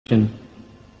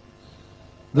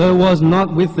Though was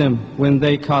not with them when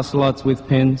they cast lots with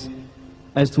pens,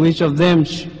 as to which of them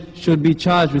should be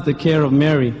charged with the care of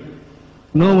Mary,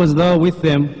 nor was thou with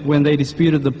them when they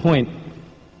disputed the point.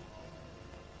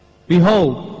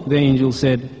 Behold, the angel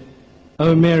said,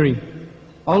 O Mary,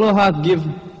 Allah hath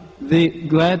given thee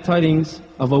glad tidings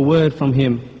of a word from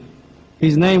Him.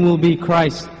 His name will be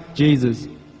Christ Jesus,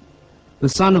 the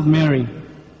Son of Mary,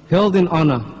 held in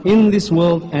honor in this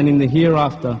world and in the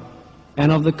hereafter,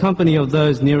 and of the company of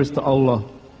those nearest to Allah.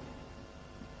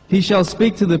 He shall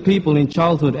speak to the people in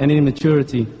childhood and in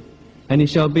maturity, and he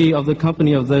shall be of the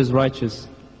company of those righteous.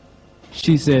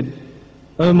 She said,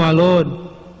 O my Lord,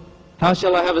 how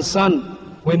shall I have a son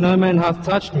when no man hath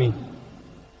touched me?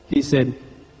 He said,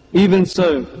 Even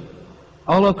so,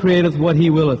 Allah createth what He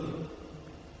willeth,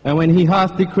 and when He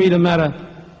hath decreed a matter,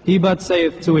 He but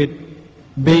saith to it,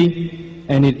 Be,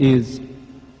 and it is.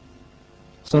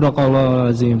 Sadaqallahu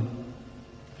Azim.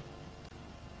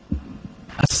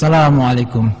 Assalamu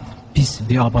alaikum. Peace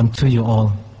be upon to you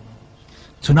all.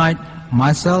 Tonight,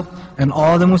 myself and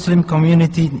all the Muslim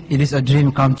community, it is a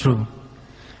dream come true.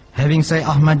 Having Shaykh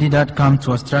Ahmad Deedat come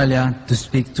to Australia to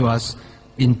speak to us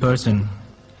in person.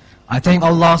 I thank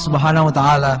Allah subhanahu wa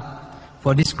ta'ala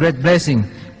for this great blessing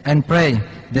and pray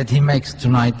that He makes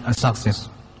tonight a success.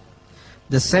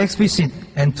 The Sheikh's visit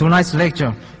and tonight's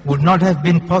lecture would not have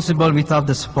been possible without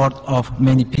the support of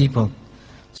many people.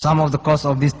 Some of the costs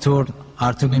of this tour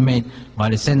are to be made by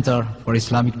the Center for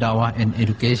Islamic Dawah and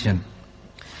Education.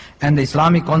 And the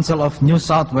Islamic Council of New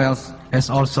South Wales has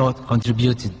also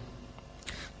contributed.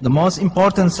 The most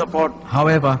important support,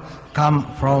 however, comes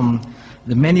from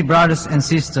the many brothers and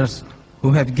sisters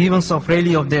who have given so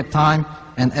freely of their time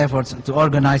and efforts to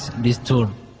organize this tour.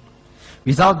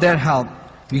 Without their help,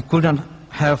 we couldn't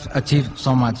have achieved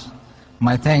so much.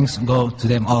 My thanks go to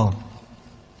them all.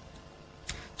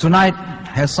 Tonight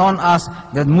has shown us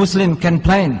that Muslims can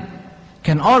plan,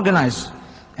 can organize,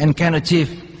 and can achieve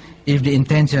if the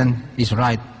intention is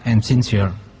right and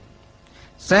sincere.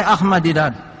 Shaykh Ahmad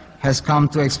Deedat has come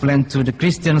to explain to the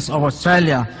Christians of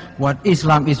Australia what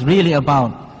Islam is really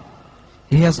about.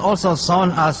 He has also shown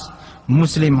us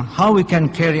Muslims how we can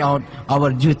carry out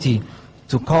our duty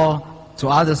to call to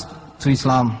others to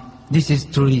Islam. This is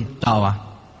truly dawah.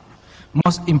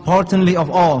 Most importantly of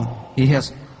all, he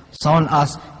has shown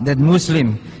us that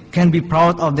Muslims can be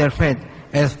proud of their faith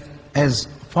as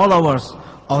followers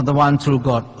of the one true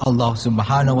God, Allah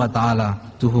subhanahu wa ta'ala,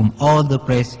 to whom all the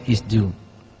praise is due.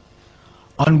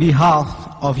 On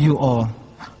behalf of you all,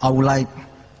 I would like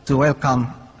to welcome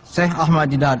Shaykh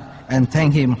Ahmad Deedat and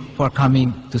thank him for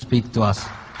coming to speak to us.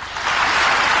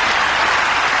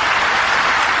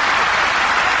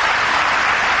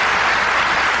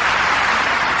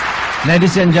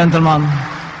 Ladies and gentlemen,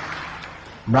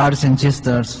 brothers and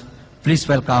sisters, please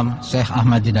welcome Shaykh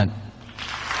Ahmad Deedat.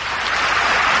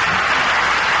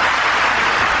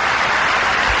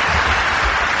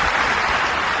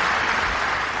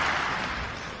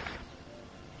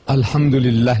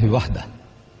 Alhamdulillahi wahda,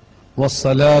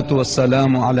 wassalatu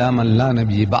wassalamu ala man la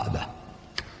nabiyya ba'da.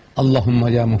 Allahumma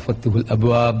ya mufattihul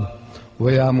abwab,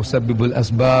 wa ya musabbibul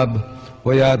asbab,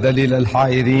 wa ya dalil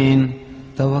al-hairin,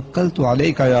 tawakkaltu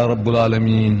alayka ya rabbul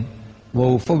alamin,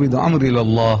 wa ufawwidu amri ila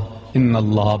Allah, inna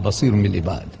Allah basirun bil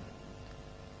ibad.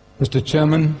 Mr.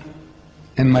 Chairman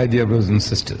and my dear brothers and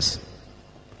sisters,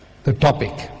 the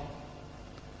topic,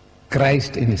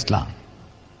 Christ in Islam.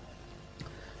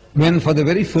 When for the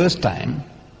very first time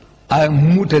I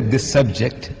mooted this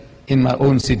subject in my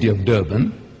own city of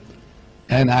Durban,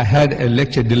 and I had a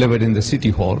lecture delivered in the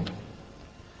city hall,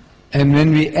 and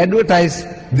when we advertised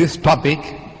this topic,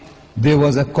 there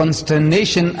was a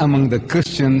consternation among the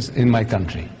Christians in my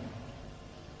country.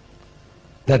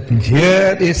 That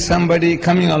here is somebody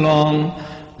coming along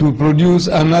to produce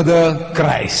another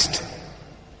Christ.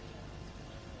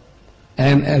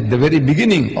 And at the very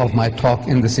beginning of my talk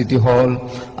in the city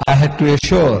hall, I had to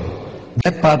assure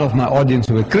that part of my audience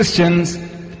who were Christians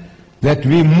that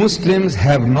we Muslims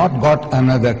have not got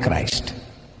another Christ.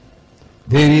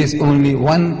 There is only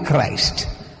one Christ,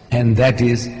 and that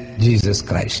is Jesus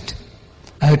Christ.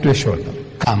 I had to assure them,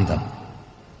 calm them.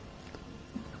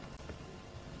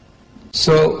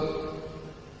 So,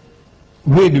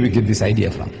 where do we get this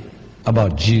idea from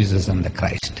about Jesus and the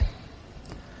Christ?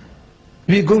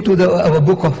 We go to our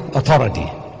book of authority,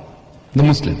 the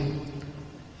Muslim.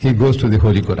 He goes to the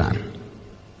Holy Quran.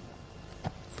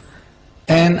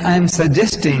 And I'm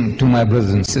suggesting to my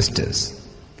brothers and sisters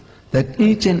that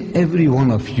each and every one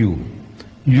of you,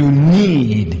 you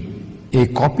need a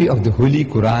copy of the Holy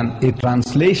Quran, a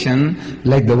translation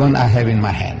like the one I have in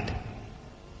my hand.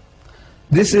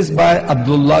 This is by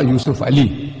Abdullah Yusuf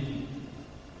Ali.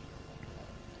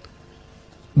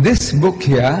 This book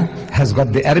here has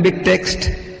got the Arabic text,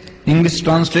 English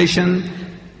translation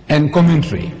and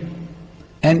commentary.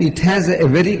 And it has a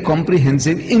very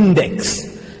comprehensive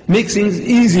index. Makes things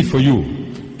easy for you.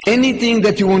 Anything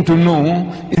that you want to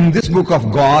know in this book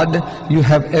of God, you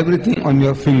have everything on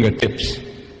your fingertips.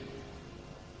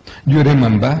 You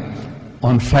remember,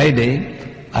 on Friday,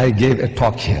 I gave a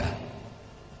talk here.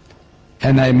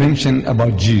 And I mentioned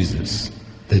about Jesus.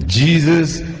 That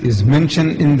Jesus is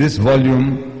mentioned in this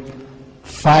volume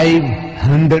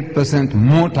 500%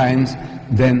 more times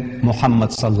than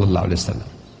Muhammad sallallahu alaihi wasallam.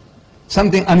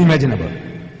 Something unimaginable.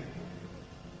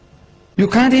 You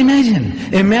can't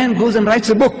imagine. A man goes and writes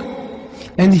a book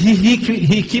and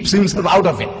he keeps himself out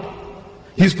of it.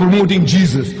 He's promoting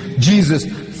Jesus. Jesus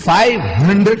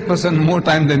 500% more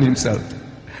time than himself.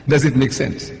 Does it make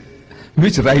sense?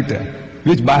 Which writer,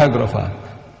 which biographer,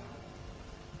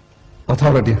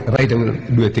 authority writer will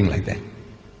do a thing like that?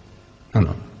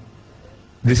 No.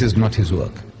 This is not his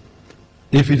work.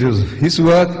 If it was his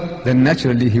work, then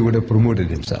naturally he would have promoted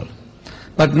himself.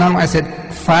 But now I said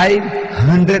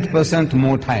 500%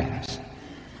 more times.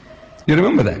 You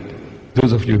remember that?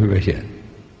 Those of you who were here.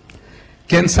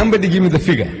 Can somebody give me the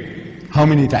figure? How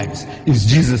many times is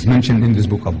Jesus mentioned in this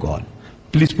book of God?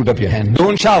 Please put up your hand.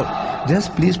 Don't shout.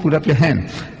 Just please put up your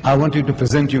hand. I want you to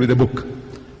present you with a book.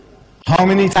 How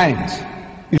many times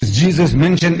is Jesus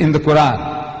mentioned in the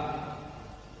Quran?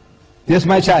 Yes,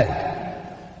 my child.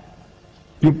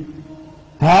 You,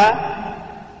 huh?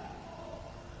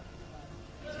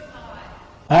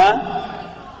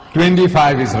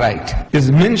 25 is right.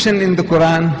 Is mentioned in the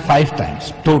Quran 5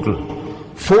 times total.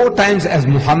 4 times as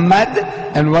Muhammad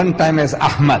and 1 time as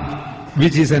Ahmad,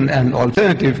 which is an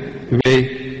alternative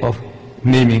way of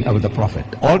naming of the Prophet.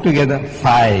 Altogether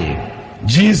 5.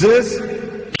 Jesus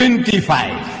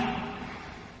 25.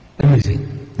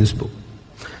 Amazing, this book.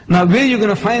 Now where are you going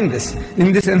to find this?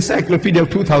 In this encyclopedia of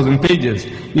 2,000 pages.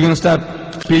 You're going to start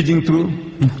paging through,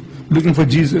 looking for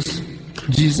Jesus,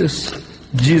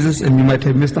 and you might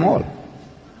have missed them all.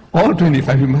 All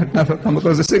 25, you might not have come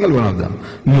across a single one of them.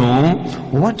 No,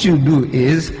 what you do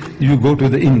is, you go to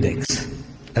the index.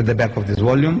 At the back of this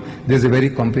volume, there's a very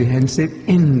comprehensive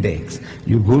index.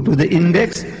 You go to the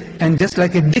index, and just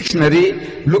like a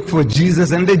dictionary, look for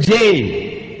Jesus and the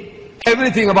J.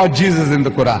 Everything about Jesus in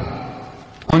the Quran.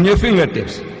 On your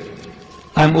fingertips.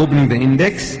 I'm opening the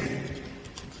index.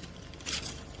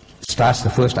 Starts the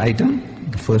first item,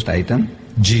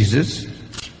 Jesus.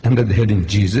 Under the heading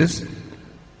Jesus,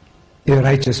 a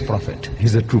righteous prophet.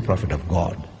 He's a true prophet of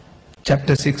God.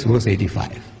 Chapter 6, verse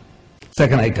 85.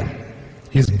 Second item,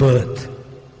 his birth.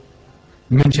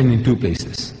 Mentioned in 2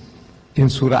 places. In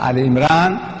Surah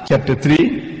Al-Imran, chapter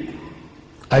 3,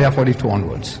 ayah 42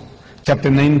 onwards. Chapter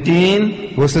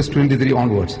 19, verses 23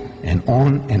 onwards. And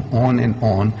on and on and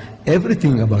on.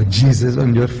 Everything about Jesus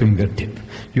on your fingertip.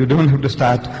 You don't have to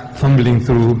start fumbling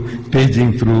through,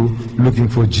 paging through, looking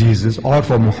for Jesus or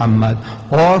for Muhammad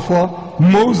or for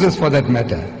Moses for that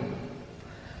matter.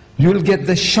 You'll get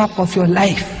the shock of your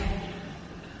life.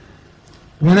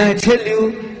 When I tell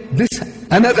you this,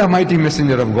 another mighty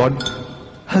messenger of God,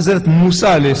 Hazrat Musa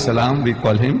alayhi salam, we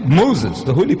call him Moses,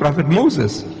 the holy prophet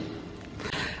Moses.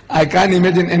 I can't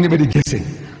imagine anybody guessing.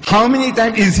 How many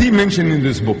times is he mentioned in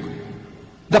this book?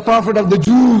 The prophet of the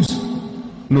Jews.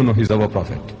 No, he's our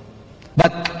prophet.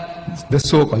 But the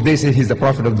so-called, they say he's the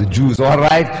prophet of the Jews. All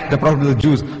right, the prophet of the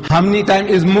Jews. How many times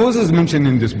is Moses mentioned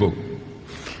in this book?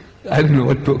 I don't know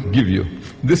what to give you.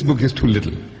 This book is too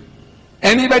little.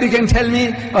 Anybody can tell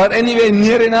me, or anywhere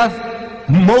near enough,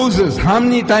 Moses. How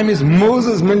many times is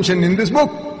Moses mentioned in this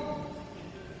book?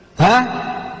 Huh?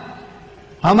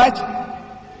 How much?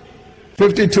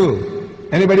 52.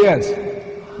 Anybody else?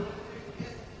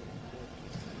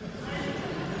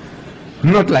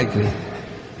 Not likely.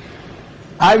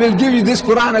 I will give you this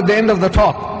Quran at the end of the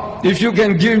talk. If you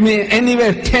can give me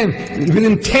anywhere 10,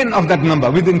 within 10 of that number,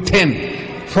 within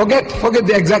 10. Forget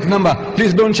the exact number.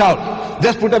 Please don't shout.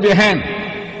 Just put up your hand.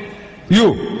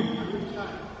 You.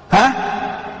 Huh?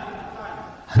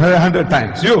 100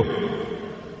 times. You.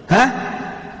 Huh?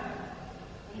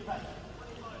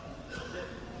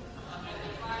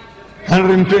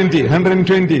 120.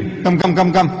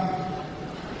 Come.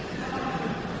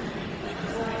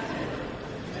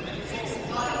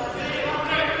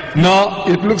 No,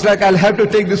 it looks like I'll have to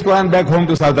take this Quran back home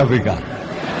to South Africa.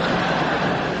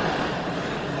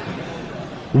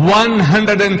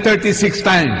 136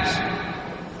 times.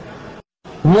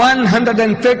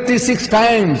 136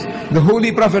 times the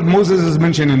Holy Prophet Moses is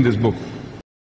mentioned in this book.